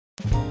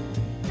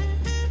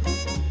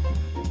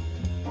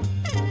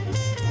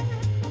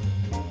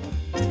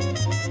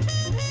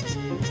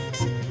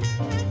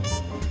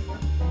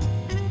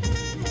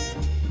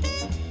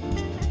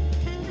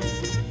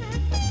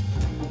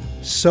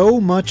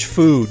so much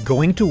food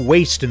going to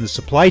waste in the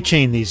supply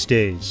chain these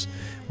days.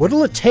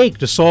 What'll it take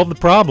to solve the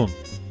problem?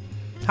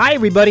 Hi,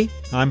 everybody.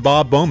 I'm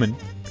Bob Bowman,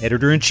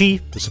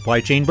 Editor-in-Chief of Supply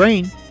Chain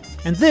Brain,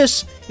 and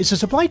this is the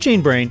Supply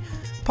Chain Brain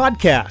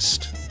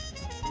podcast.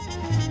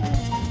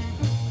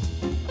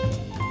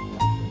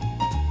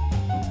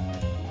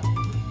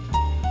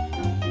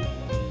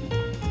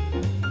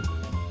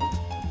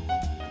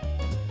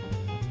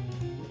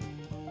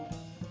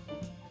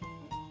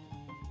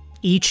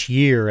 Each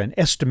year, an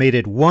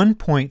estimated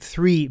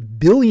 1.3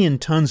 billion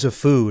tons of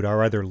food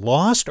are either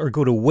lost or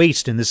go to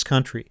waste in this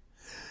country.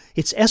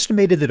 It's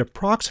estimated that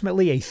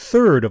approximately a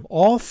third of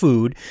all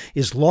food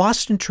is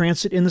lost in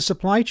transit in the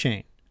supply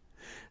chain.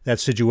 That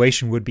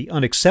situation would be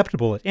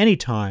unacceptable at any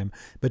time,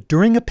 but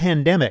during a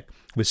pandemic,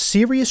 with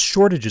serious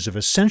shortages of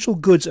essential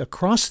goods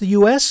across the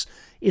U.S.,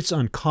 it's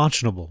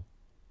unconscionable.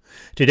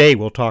 Today,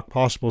 we'll talk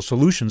possible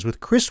solutions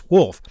with Chris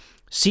Wolf,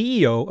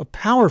 CEO of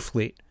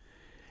Powerfleet.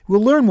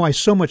 We'll learn why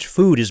so much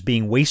food is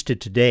being wasted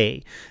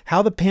today,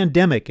 how the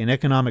pandemic and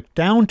economic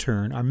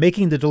downturn are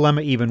making the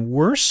dilemma even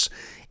worse,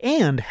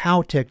 and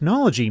how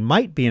technology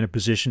might be in a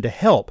position to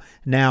help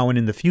now and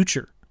in the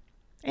future.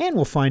 And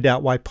we'll find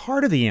out why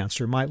part of the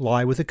answer might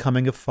lie with the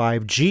coming of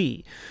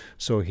 5G.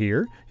 So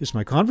here is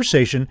my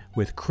conversation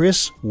with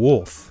Chris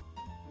Wolf.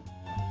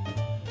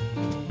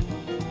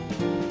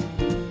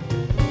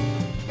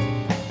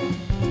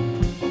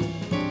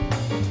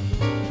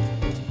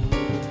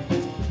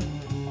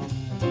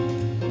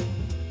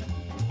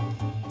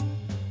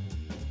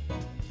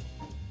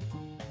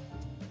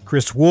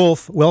 Chris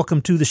Wolf,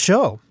 welcome to the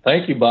show.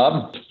 Thank you,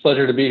 Bob. It's a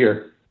pleasure to be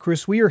here.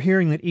 Chris, we are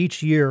hearing that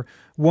each year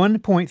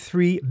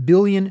 1.3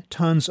 billion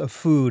tons of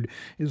food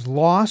is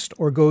lost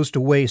or goes to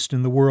waste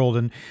in the world.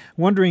 And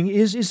wondering,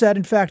 is that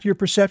in fact your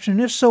perception?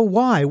 And if so,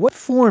 why? What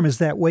form is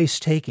that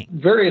waste taking?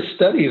 Various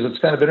studies. It's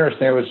kind of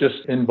interesting. I was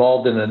just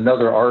involved in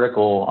another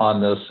article on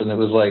this, and it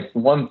was like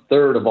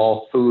 1/3 of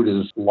all food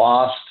is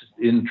lost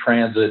in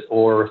transit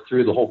or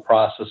through the whole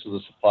process of the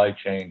supply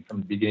chain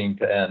from beginning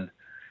to end.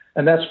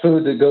 And that's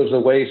food that goes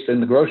to waste in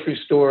the grocery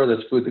store.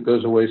 That's food that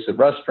goes to waste at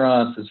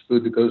restaurants. It's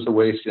food that goes to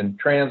waste in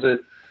transit.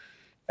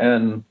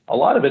 And a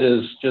lot of it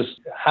is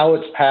just how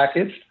it's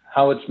packaged,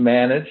 how it's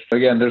managed.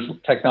 Again, there's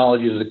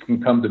technologies that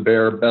can come to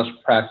bear, best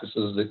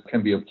practices that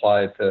can be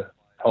applied to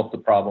help the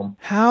problem.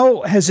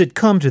 How has it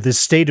come to this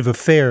state of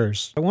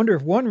affairs? I wonder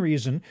if one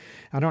reason,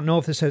 I don't know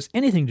if this has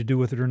anything to do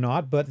with it or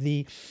not, but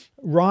the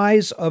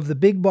rise of the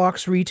big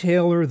box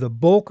retailer, the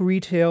bulk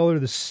retailer,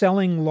 the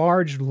selling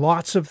large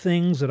lots of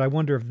things, that I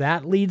wonder if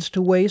that leads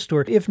to waste,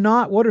 or if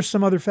not, what are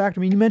some other factors?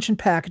 I mean, you mentioned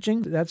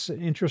packaging. That's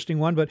an interesting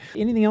one, but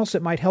anything else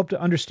that might help to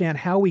understand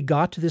how we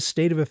got to this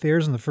state of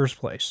affairs in the first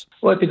place?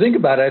 Well, if you think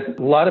about it,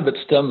 a lot of it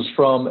stems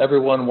from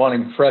everyone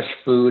wanting fresh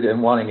food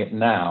and wanting it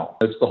now.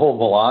 It's the whole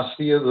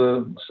velocity of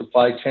the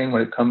supply chain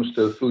when it comes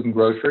to food and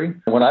grocery.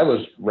 When I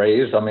was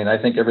raised, I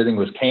think everything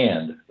was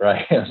canned,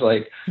 right? It was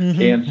like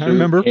canned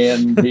soup,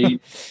 canned meat.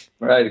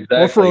 Right,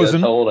 exactly. Or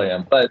frozen. That's how old I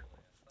am. But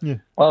yeah.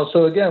 Well,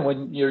 so again,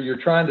 when you're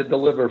trying to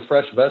deliver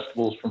fresh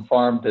vegetables from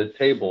farm to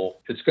table,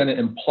 it's going to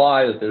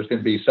imply that there's going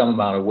to be some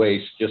amount of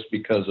waste just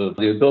because of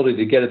the ability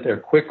to get it there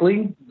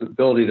quickly, the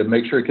ability to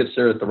make sure it gets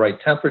there at the right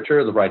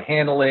temperature, the right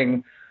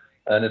handling.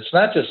 And it's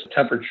not just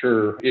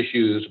temperature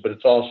issues, but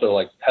it's also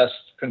like pest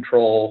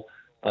control,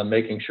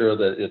 making sure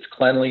that it's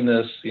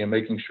cleanliness,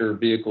 making sure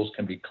vehicles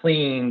can be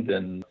cleaned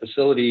and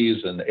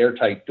facilities and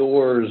airtight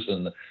doors.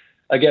 And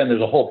again,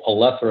 there's a whole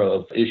plethora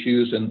of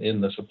issues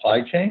in the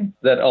supply chain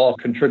that all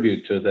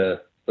contribute to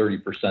the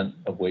 30%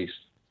 of waste.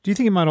 Do you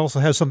think it might also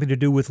have something to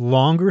do with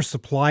longer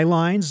supply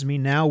lines? I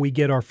mean, now we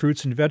get our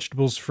fruits and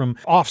vegetables from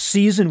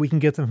off-season. We can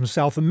get them from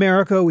South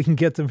America. We can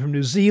get them from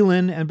New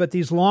Zealand. But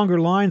these longer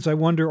lines, I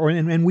wonder,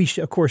 and we,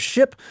 of course,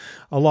 ship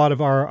a lot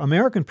of our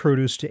American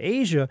produce to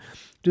Asia.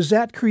 Does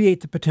that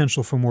create the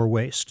potential for more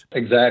waste?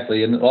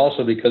 Exactly. And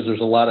also because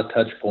there's a lot of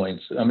touch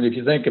points. If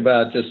you think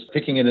about just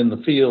picking it in the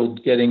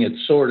field, getting it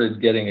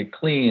sorted, getting it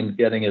cleaned,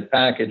 getting it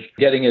packaged,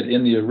 getting it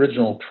in the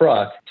original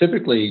truck,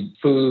 typically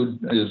food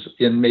is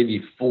in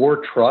maybe 4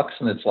 trucks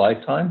in its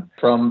lifetime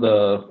from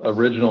the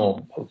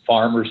original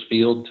farmer's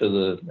field to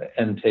the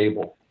end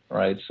table,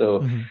 right?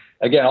 So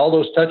again, all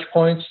those touch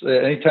points,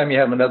 anytime you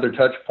have another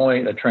touch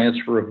point, a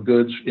transfer of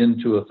goods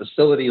into a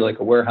facility like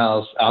a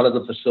warehouse, out of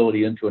the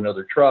facility into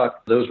another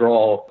truck, those are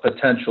all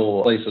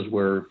potential places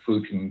where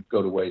food can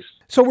go to waste.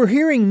 So we're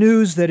hearing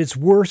news that it's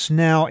worse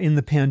now in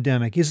the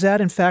pandemic. Is that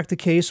in fact the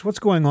case? What's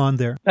going on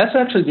there? That's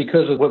actually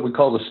because of what we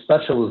call the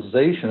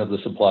specialization of the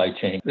supply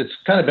chain. It's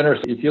kind of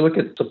interesting. If you look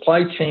at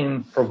supply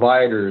chain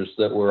providers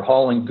that were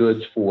hauling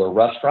goods for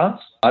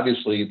restaurants,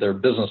 obviously their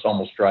business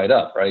almost dried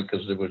up, right?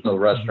 Because there was no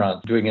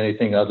restaurant doing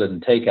anything other than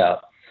takeout.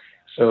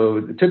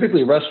 So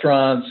typically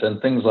restaurants and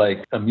things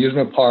like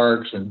amusement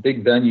parks and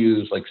big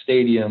venues like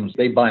stadiums,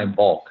 they buy in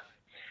bulk.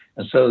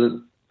 And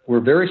so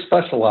we're very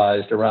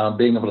specialized around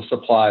being able to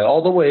supply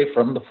all the way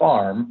from the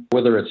farm,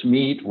 whether it's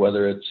meat,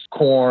 whether it's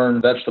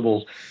corn,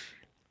 vegetables,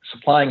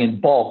 supplying in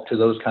bulk to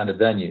those kind of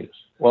venues.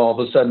 Well, all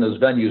of a sudden those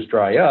venues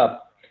dry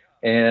up.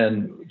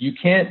 And you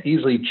can't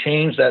easily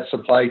change that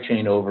supply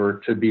chain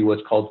over to be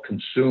what's called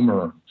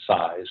consumer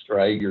sized,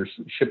 right? You're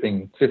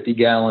shipping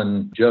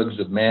 50-gallon jugs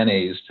of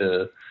mayonnaise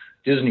to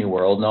Disney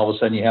World, and all of a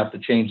sudden you have to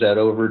change that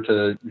over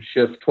to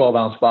shift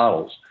 12-ounce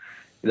bottles.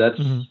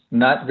 That's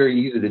not very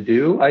easy to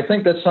do. I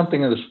think that's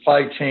something that the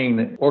supply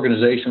chain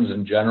organizations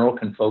in general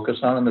can focus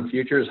on in the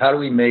future is how do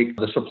we make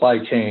the supply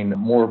chain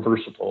more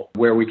versatile,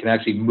 where we can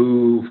actually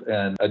move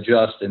and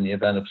adjust in the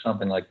event of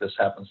something like this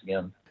happens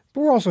again.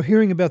 But we're also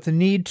hearing about the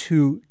need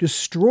to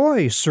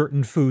destroy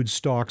certain food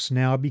stocks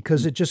now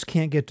because it just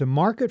can't get to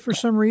market for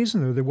some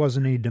reason, or there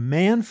wasn't any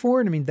demand for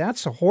it. I mean,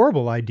 that's a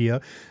horrible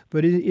idea,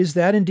 but is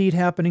that indeed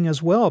happening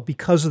as well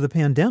because of the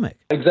pandemic?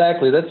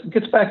 Exactly. That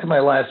gets back to my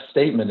last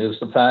statement, is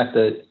the fact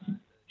that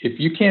if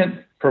you can't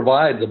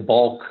provide the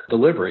bulk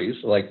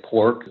deliveries, like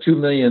pork, 2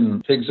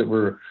 million pigs that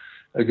were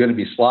going to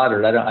be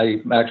slaughtered. I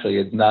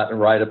actually not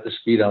right up to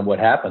speed on what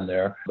happened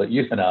there, but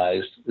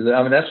euthanized.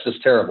 I mean, that's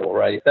just terrible,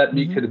 right? That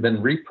meat could have been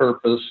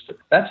repurposed.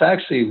 That's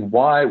actually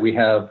why we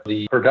have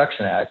the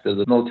Production Act, or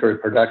the Military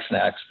Production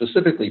Act.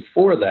 Specifically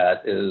for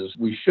that is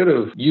we should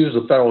have used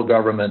the federal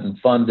government and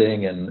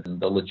funding and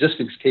the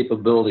logistics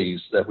capabilities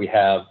that we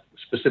have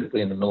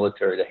specifically in the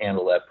military to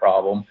handle that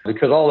problem,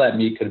 because all that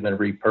meat could have been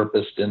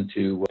repurposed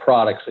into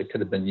products that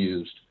could have been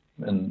used.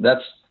 And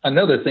that's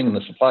another thing in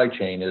the supply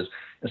chain is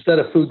instead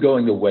of food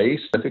going to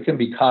waste, if it can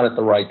be caught at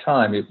the right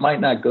time, it might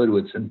not go to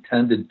its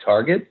intended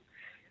target.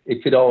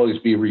 It could always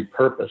be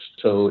repurposed,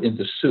 so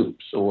into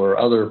soups or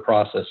other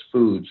processed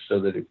foods, so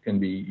that it can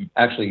be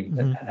actually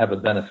have a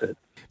benefit.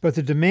 But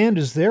the demand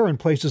is there in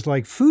places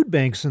like food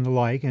banks and the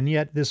like, and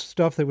yet this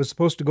stuff that was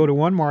supposed to go to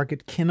one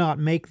market cannot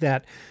make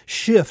that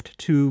shift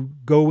to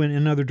go in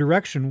another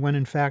direction when,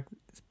 in fact,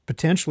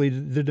 potentially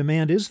the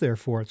demand is there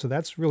for it. So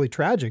that's really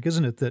tragic,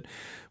 isn't it? That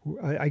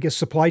I guess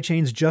supply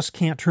chains just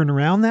can't turn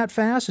around that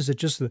fast? Is it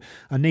just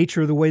a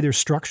nature of the way they're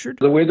structured?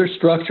 The way they're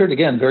structured,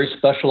 again, very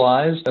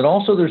specialized. And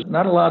also there's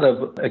not a lot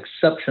of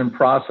exception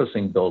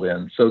processing built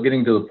in. So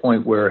getting to the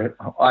point where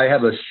I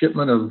have a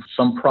shipment of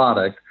some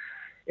product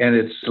and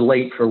it's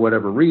late for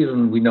whatever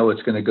reason, we know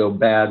it's going to go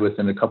bad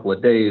within a couple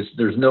of days.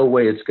 There's no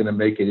way it's going to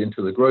make it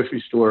into the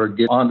grocery store,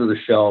 get onto the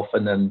shelf,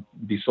 and then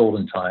be sold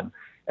in time.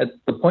 At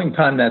the point in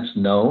time that's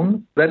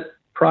known, that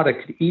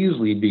product could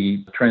easily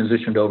be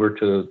transitioned over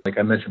to, like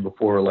I mentioned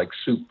before, like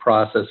soup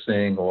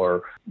processing,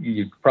 or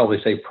you'd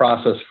probably say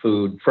processed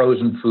food,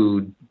 frozen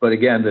food. But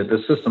again,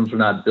 the systems are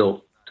not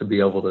built to be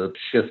able to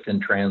shift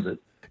in transit.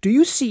 Do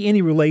you see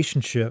any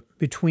relationship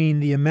between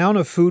the amount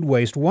of food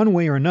waste, one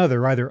way or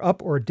another, either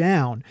up or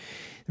down,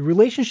 the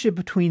relationship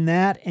between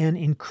that and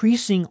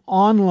increasing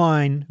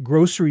online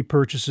grocery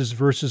purchases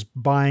versus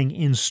buying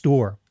in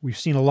store? We've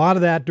seen a lot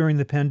of that during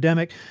the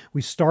pandemic.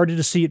 We started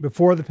to see it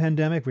before the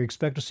pandemic. We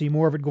expect to see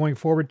more of it going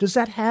forward. Does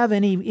that have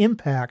any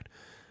impact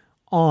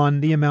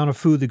on the amount of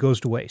food that goes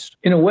to waste?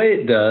 In a way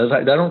it does.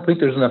 I don't think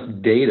there's enough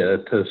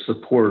data to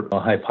support a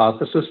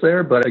hypothesis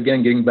there. But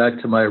again, getting back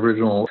to my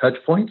original touch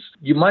points,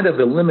 you might have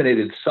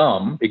eliminated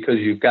some because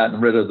you've gotten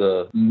rid of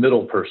the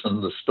middle person,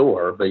 the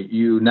store, but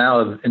you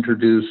now have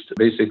introduced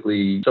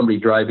basically somebody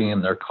driving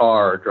in their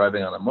car,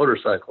 driving on a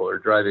motorcycle, or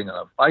driving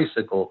on a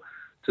bicycle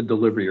to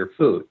deliver your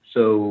food.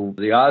 So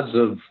the odds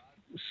of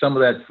some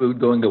of that food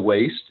going to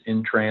waste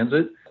in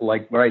transit,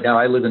 like right now,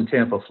 I live in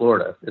Tampa,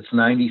 Florida. It's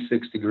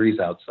 96 degrees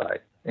outside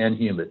and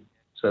humid.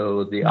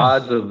 So the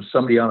odds of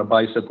somebody on a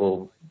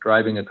bicycle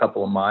driving a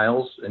couple of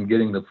miles and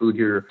getting the food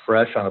here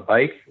fresh on a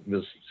bike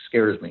just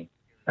scares me.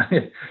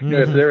 If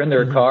they're in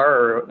their car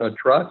or a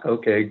truck,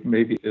 okay,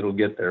 maybe it'll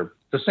get there.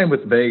 The same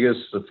with Vegas,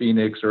 the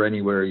Phoenix, or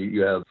anywhere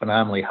you have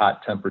phenomenally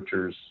hot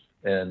temperatures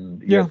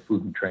and you have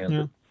food in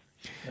transit. Yeah.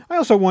 I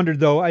also wondered,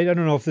 though, I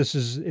don't know if this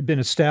has been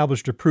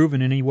established or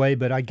proven in any way,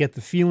 but I get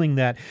the feeling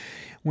that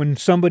when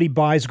somebody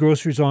buys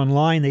groceries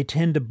online, they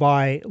tend to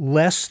buy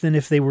less than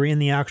if they were in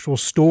the actual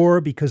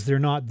store because they're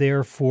not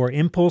there for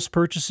impulse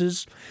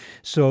purchases.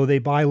 So they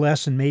buy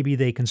less and maybe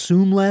they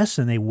consume less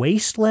and they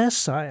waste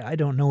less. I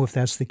don't know if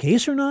that's the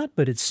case or not,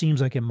 but it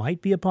seems like it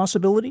might be a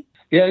possibility.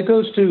 Yeah, it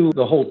goes to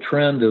the whole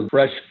trend of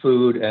fresh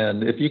food,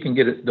 and if you can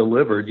get it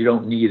delivered, you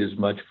don't need as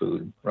much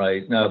food,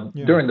 right? Now,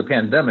 during the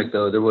pandemic,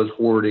 though, there was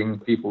hoarding.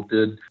 People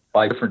did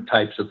buy different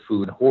types of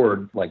food,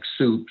 hoard, like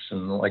soups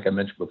and like I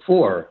mentioned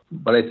before.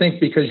 But I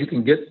think because you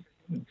can get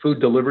food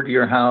delivered to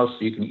your house,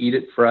 you can eat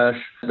it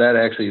fresh, that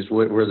actually is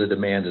where the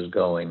demand is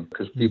going,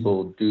 because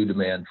people do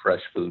demand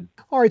fresh food.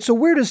 All right, so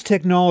where does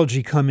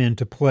technology come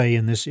into play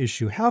in this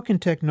issue? How can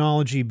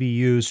technology be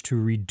used to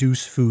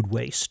reduce food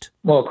waste?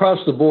 Well,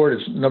 across the board,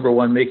 it's number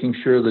one, making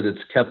sure that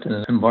it's kept in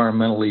an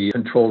environmentally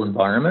controlled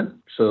environment.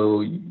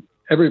 So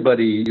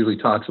everybody usually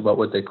talks about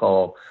what they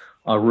call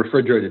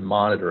refrigerated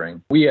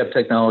monitoring. We have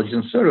technology,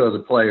 and so do other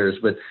players,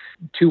 but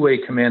two-way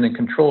command and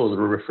control of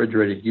the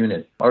refrigerated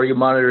unit. Are you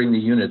monitoring the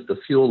unit, the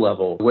fuel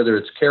level, whether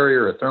it's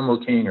Carrier or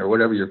Thermo King or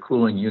whatever your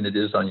cooling unit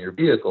is on your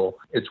vehicle?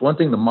 It's one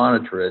thing to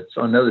monitor it. It's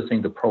another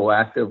thing to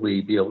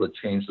proactively be able to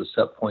change the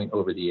set point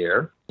over the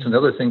air. It's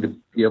another thing to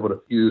be able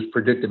to use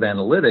predictive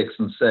analytics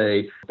and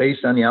say,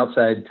 based on the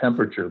outside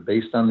temperature,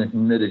 based on the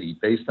humidity,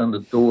 based on the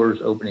doors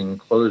opening and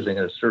closing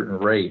at a certain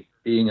rate,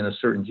 being in a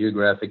certain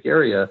geographic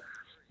area,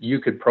 you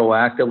could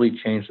proactively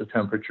change the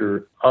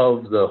temperature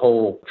of the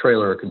whole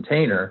trailer or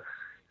container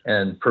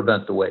and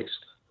prevent the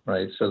waste,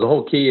 right? So the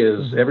whole key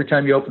is every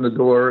time you open the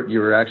door,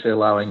 you're actually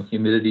allowing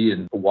humidity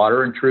and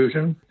water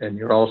intrusion, and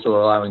you're also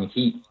allowing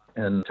heat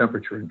and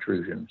temperature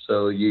intrusion.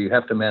 So you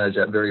have to manage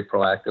that very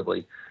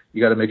proactively.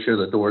 You got to make sure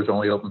the door is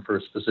only open for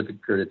a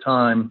specific period of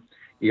time.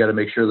 You got to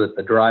make sure that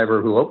the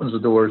driver who opens the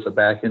doors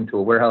back into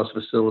a warehouse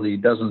facility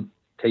doesn't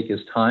take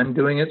his time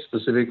doing it,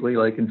 specifically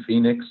like in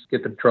Phoenix,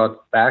 get the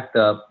truck backed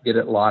up, get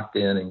it locked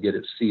in, and get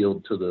it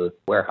sealed to the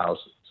warehouse,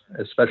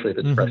 especially if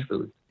it's fresh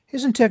food.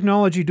 Isn't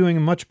technology doing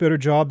a much better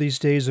job these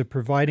days of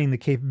providing the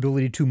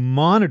capability to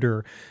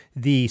monitor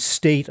the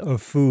state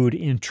of food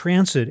in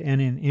transit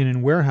and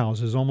in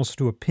warehouses, almost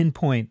to a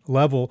pinpoint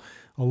level,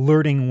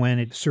 alerting when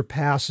it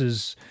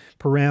surpasses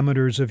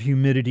parameters of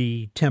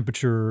humidity,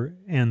 temperature,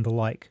 and the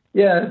like?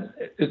 Yeah,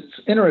 it's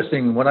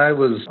interesting. When I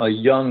was a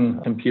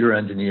young computer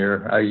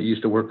engineer, I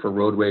used to work for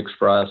Roadway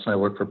Express, and I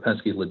worked for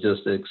Penske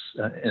Logistics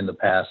in the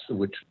past,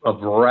 which a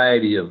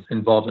variety of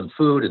involved in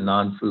food and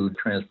non-food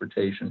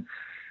transportation.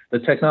 The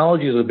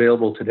technology is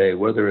available today,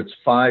 whether it's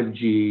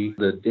 5G,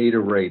 the data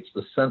rates,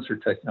 the sensor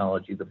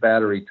technology, the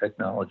battery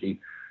technology,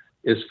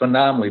 is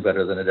phenomenally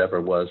better than it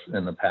ever was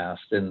in the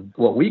past. And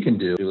what we can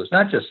do is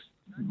not just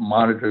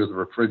monitor the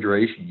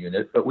refrigeration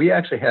unit, but we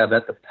actually have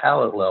at the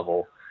pallet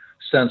level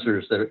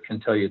sensors that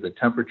can tell you the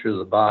temperature,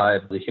 the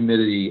vibe, the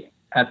humidity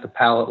at the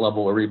pallet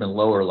level or even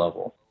lower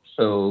level.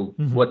 So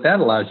what that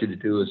allows you to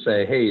do is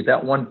say, hey,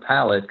 that one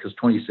pallet, because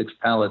 26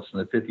 pallets in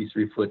a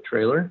 53-foot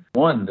trailer,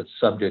 one that's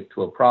subject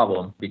to a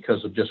problem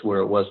because of just where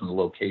it was in the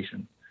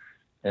location.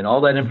 And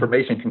all that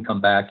information can come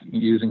back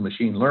using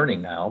machine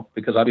learning now,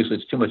 because obviously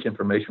it's too much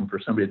information for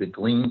somebody to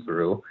glean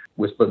through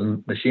with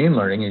machine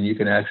learning. And you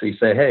can actually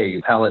say,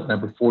 hey, pallet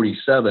number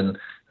 47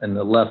 and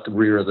the left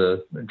rear of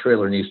the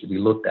trailer needs to be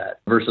looked at,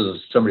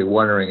 versus somebody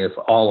wondering if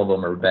all of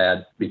them are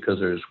bad because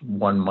there's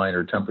one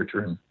minor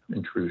temperature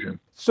intrusion.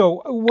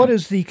 So what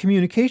is the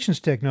communications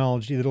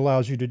technology that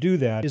allows you to do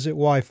that? Is it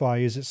Wi-Fi?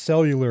 Is it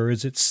cellular?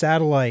 Is it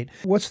satellite?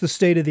 What's the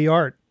state of the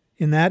art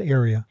in that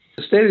area?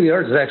 The state of the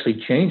art is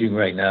actually changing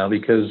right now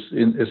because,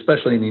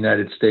 especially in the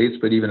United States,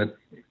 but even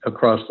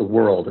across the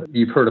world,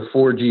 you've heard of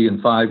 4G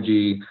and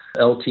 5G,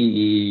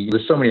 LTE.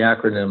 There's so many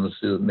acronyms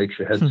that makes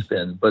your head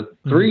spin. But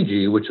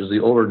 3G, which is the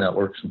older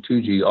networks, and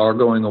 2G are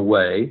going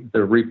away.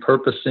 They're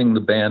repurposing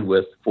the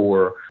bandwidth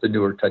for the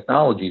newer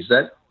technologies.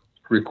 That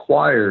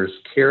requires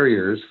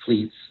carriers,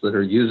 fleets that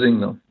are using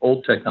the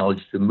old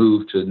technology to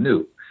move to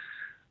new.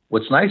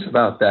 What's nice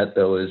about that,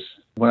 though, is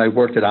when I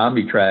worked at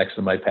Omnitracs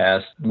in my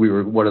past, we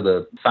were one of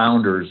the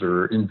founders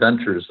or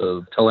inventors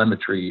of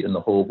telemetry in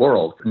the whole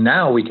world.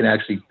 Now we can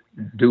actually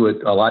do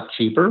it a lot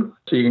cheaper.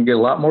 So you can get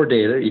a lot more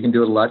data. You can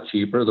do it a lot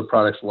cheaper. The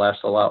products last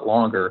a lot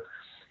longer.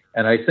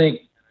 And I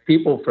think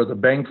people, for the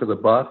bang for the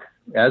buck,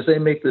 as they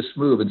make this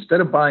move,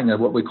 instead of buying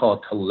what we call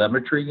a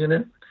telemetry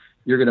unit,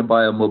 you're going to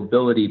buy a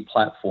mobility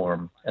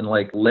platform. And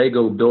like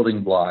Lego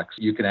building blocks,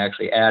 you can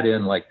actually add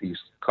in like these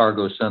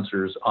cargo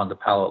sensors on the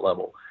pallet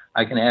level.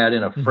 I can add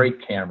in a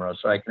freight camera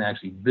so I can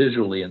actually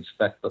visually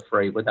inspect the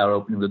freight without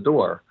opening the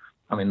door.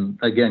 I mean,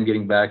 again,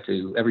 getting back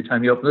to every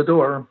time you open the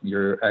door,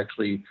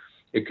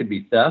 it could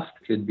be theft,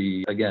 it could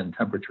be, again,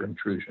 temperature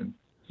intrusion.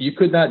 You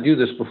could not do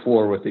this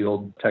before with the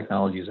old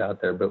technologies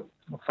out there, but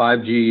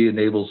 5G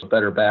enables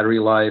better battery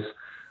life.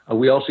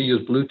 We also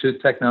use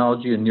Bluetooth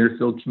technology and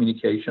near-field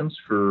communications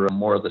for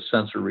more of the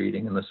sensor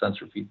reading and the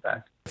sensor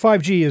feedback.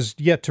 5G is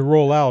yet to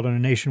roll out on a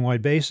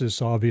nationwide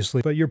basis,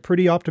 obviously, but you're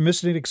pretty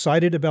optimistic and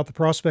excited about the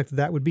prospect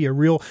that would be a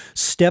real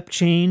step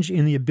change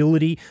in the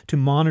ability to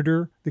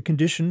monitor the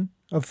condition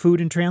of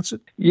food in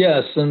transit?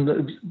 Yes,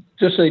 and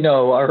just so you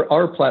know,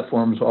 our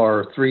platforms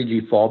are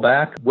 3G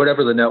fallback.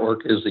 Whatever the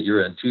network is that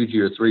you're in, 2G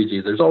or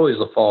 3G, there's always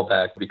a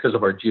fallback because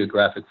of our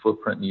geographic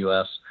footprint in the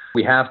U.S.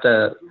 We have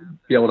to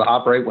be able to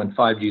operate when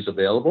 5G is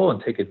available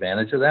and take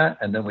advantage of that,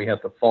 and then we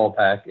have to fall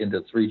back into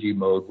 3G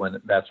mode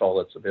when that's all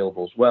that's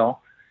available as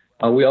well.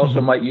 We also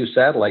might use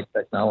satellite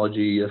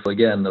technology if,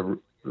 again, the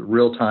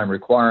real-time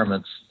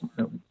requirements.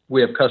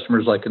 We have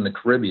customers like in the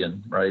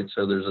Caribbean, right?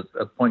 So there's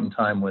a point in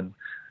time when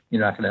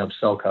you're not going to have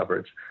cell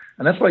coverage.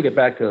 And that's why I get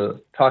back to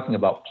talking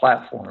about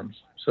platforms.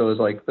 So it's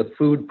like the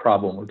food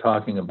problem we're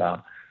talking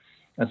about.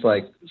 It's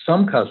like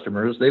some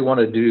customers, they want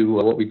to do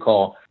what we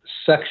call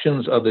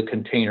sections of the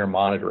container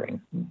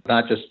monitoring,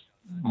 not just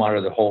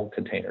monitor the whole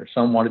container.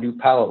 Some want to do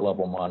pallet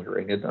level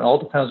monitoring. It all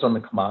depends on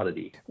the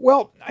commodity.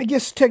 Well, I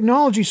guess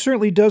technology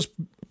certainly does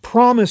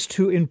promise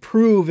to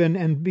improve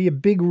and be a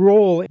big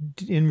role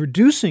in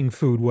reducing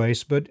food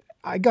waste, but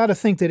I got to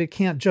think that it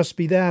can't just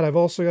be that. I've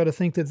also got to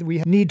think that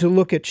we need to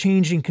look at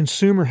changing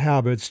consumer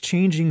habits,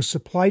 changing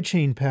supply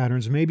chain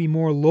patterns, maybe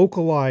more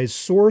localized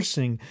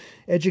sourcing,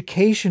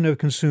 education of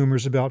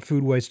consumers about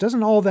food waste.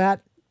 Doesn't all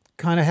that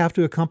kind of have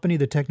to accompany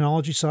the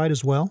technology side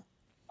as well?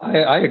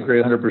 I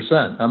agree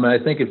 100%. I mean,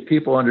 I think if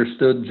people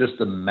understood just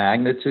the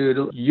magnitude,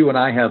 you and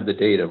I have the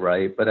data,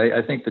 right? But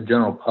I think the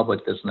general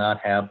public does not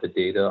have the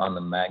data on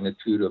the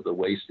magnitude of the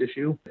waste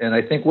issue. And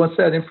I think once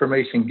that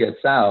information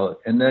gets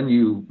out, and then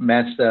you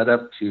match that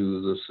up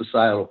to the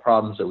societal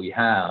problems that we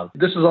have,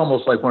 this is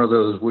almost like one of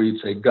those where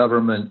you'd say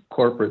government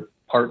corporate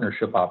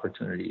partnership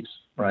opportunities,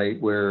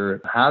 right? Where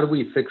how do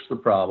we fix the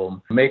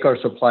problem, make our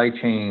supply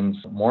chains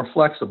more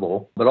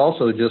flexible, but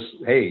also just,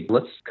 hey,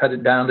 let's cut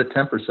it down to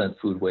 10%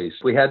 food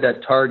waste. We had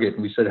that target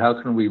and we said, how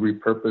can we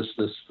repurpose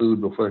this food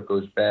before it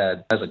goes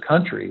bad as a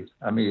country?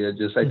 I mean,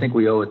 I think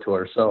we owe it to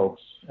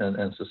ourselves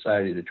and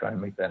society to try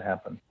and make that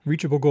happen.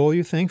 Reachable goal,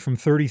 you think, from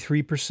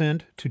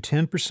 33% to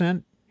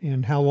 10%?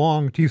 And how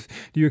long do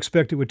you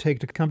expect it would take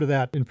to come to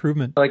that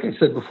improvement? Like I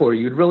said before,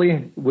 you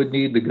really would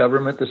need the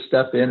government to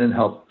step in and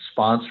help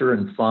sponsor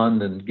and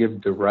fund and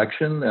give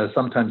direction.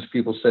 Sometimes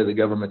people say the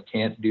government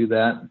can't do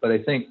that. But I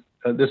think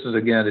this is,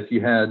 again, if you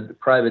had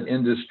private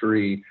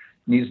industry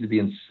needs to be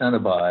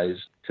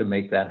incentivized to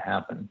make that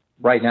happen.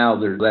 Right now,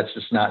 that's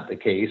just not the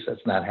case.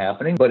 That's not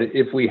happening. But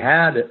if we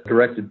had a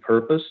directed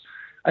purpose,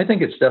 I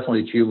think it's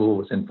definitely achievable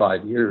within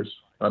 5 years.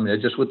 I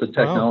mean, just with the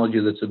technology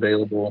that's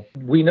available.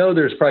 We know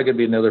there's probably going to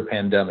be another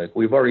pandemic.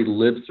 We've already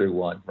lived through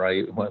one,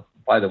 right?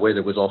 By the way,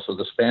 there was also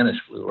the Spanish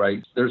flu,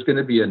 right? There's going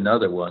to be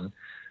another one.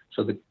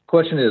 So the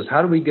question is,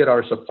 how do we get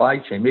our supply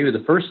chain? Maybe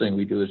the first thing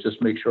we do is just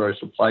make sure our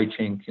supply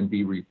chain can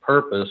be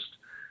repurposed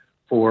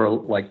for,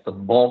 like, the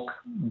bulk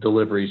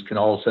deliveries can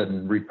all of a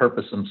sudden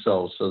repurpose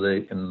themselves so they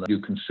can do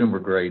consumer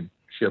grade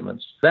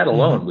shipments. That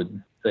alone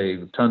would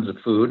save tons of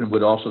food and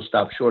would also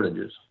stop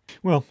shortages.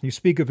 Well, you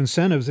speak of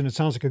incentives, and it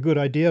sounds like a good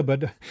idea,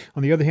 but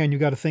on the other hand, you've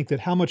got to think that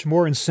how much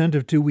more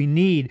incentive do we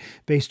need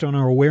based on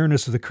our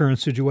awareness of the current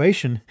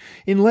situation,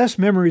 unless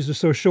memories are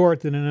so short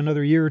that in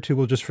another year or two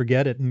we'll just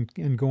forget it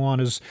and go on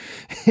as,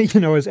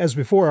 as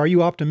before. Are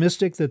you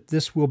optimistic that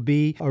this will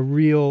be a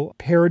real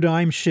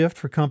paradigm shift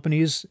for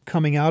companies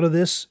coming out of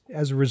this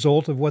as a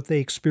result of what they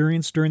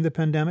experienced during the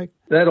pandemic?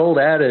 That old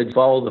adage,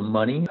 follow the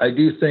money. I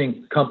do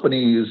think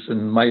companies,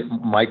 and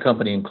my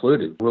company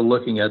included, we're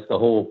looking at the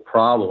whole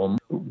problem.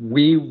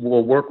 We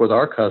will work with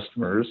our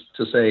customers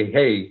to say,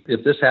 hey,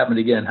 if this happened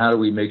again, how do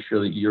we make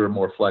sure that you're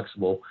more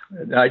flexible?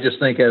 I just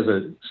think as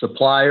a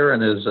supplier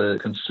and as a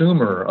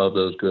consumer of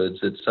those goods,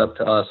 it's up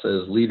to us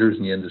as leaders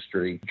in the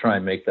industry to try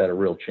and make that a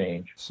real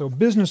change. So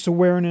business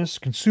awareness,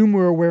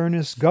 consumer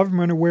awareness,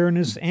 government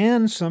awareness,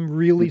 and some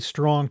really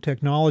strong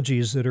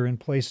technologies that are in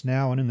place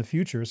now and in the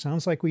future. It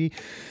sounds like we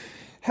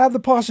have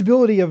the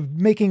possibility of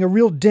making a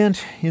real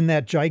dent in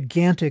that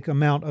gigantic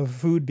amount of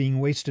food being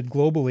wasted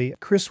globally.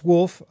 Chris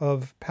Wolf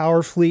of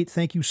Powerfleet,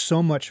 thank you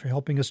so much for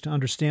helping us to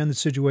understand the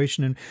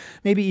situation and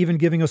maybe even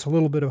giving us a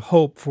little bit of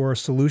hope for a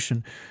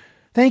solution.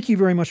 Thank you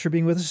very much for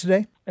being with us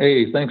today.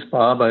 Hey, thanks,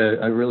 Bob. I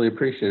really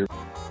appreciate it.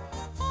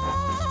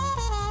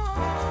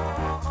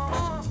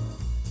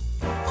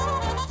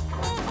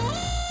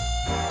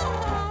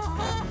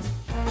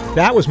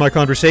 That was my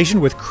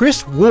conversation with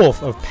Chris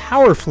Wolf of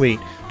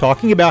Powerfleet,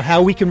 talking about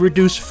how we can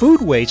reduce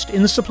food waste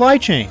in the supply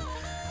chain.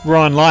 We're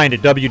online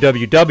at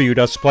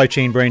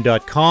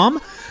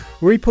www.supplychainbrain.com,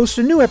 where we post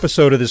a new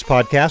episode of this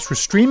podcast for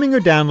streaming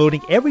or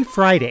downloading every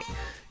Friday.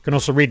 You can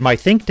also read my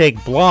Think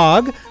Tank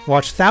blog,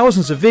 watch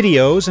thousands of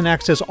videos, and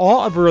access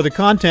all of our other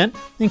content,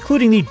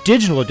 including the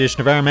digital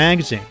edition of our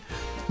magazine.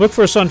 Look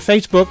for us on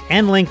Facebook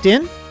and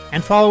LinkedIn,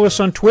 and follow us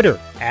on Twitter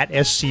at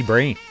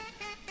SCBrain. You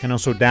can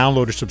also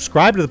download or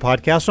subscribe to the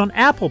podcast on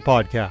Apple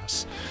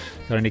Podcasts.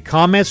 Got any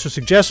comments or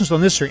suggestions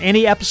on this or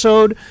any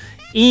episode?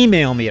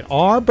 Email me at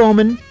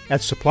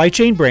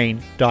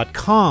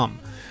rbowman@supplychainbrain.com.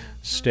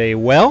 Stay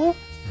well,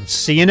 and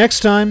see you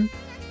next time.